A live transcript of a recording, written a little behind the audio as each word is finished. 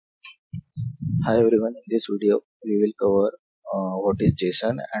Hi everyone, in this video we will cover what is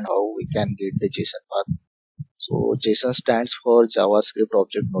JSON and how we can get the JSON path. So JSON stands for JavaScript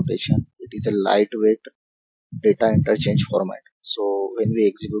Object Notation. It is a lightweight data interchange format. So when we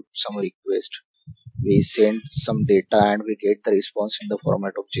execute some request, we send some data and we get the response in the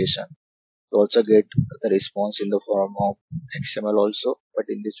format of JSON. We also get the response in the form of XML also, but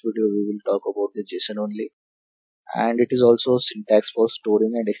in this video we will talk about the JSON only. And it is also syntax for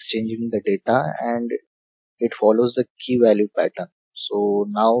storing and exchanging the data, and it follows the key value pattern. So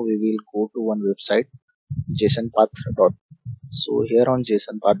now we will go to one website, JSONpath. So here on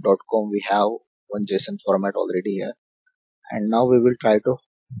JSONpath.com we have one JSON format already here, and now we will try to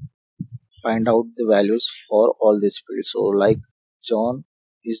find out the values for all these fields. So like John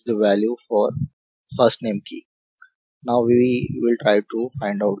is the value for first name key. Now we will try to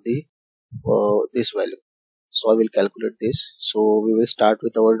find out the this value. So I will calculate this. So we will start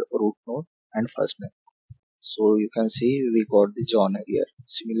with our root node and first name. So you can see we got the John here.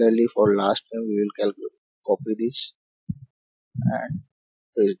 Similarly for last name we will calculate, copy this and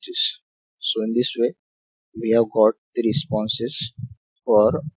paste this. So in this way we have got the responses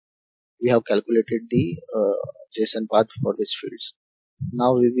for, we have calculated the JSON path for these fields.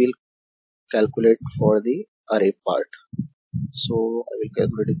 Now we will calculate for the array part. So I will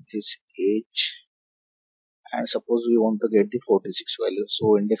calculate this age, and suppose we want to get the 46 value.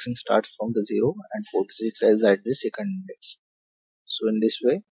 So indexing starts from the 0 and 46 is at the second index. So in this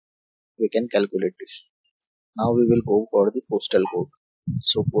way we can calculate this. Now we will go for the postal code.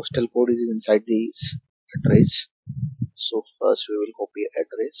 So postal code is inside this address. So first we will copy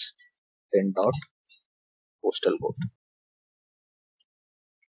address, then dot postal code.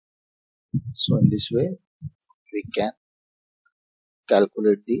 So in this way we can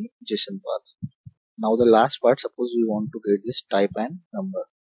calculate the JSON path. Now the last part, suppose we want to get this type and number.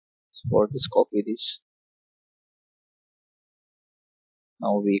 So for this, copy this.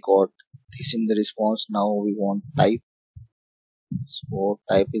 Now we got this in the response. Now we want type. So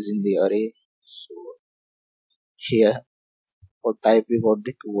type is in the array. So here for type we got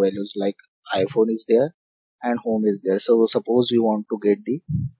the two values, like iPhone is there and home is there. So suppose we want to get the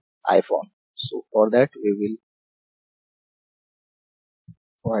iPhone. So for that we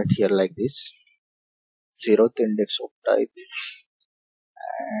will write here like this: zeroth index of type,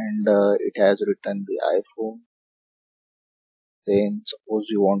 and it has written the iPhone. Then suppose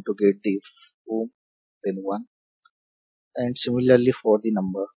we want to get the home, then 1. And similarly for the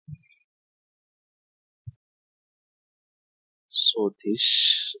number. So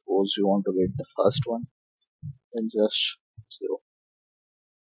this, suppose we want to get the first one, then just 0.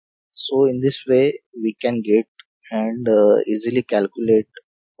 So in this way we can get and easily calculate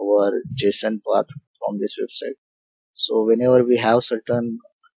our JSON path from this website. So whenever we have certain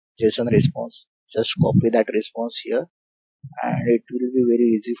JSON response, just copy that response here, and it will be very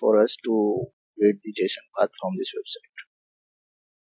easy for us to get the JSON path from this website.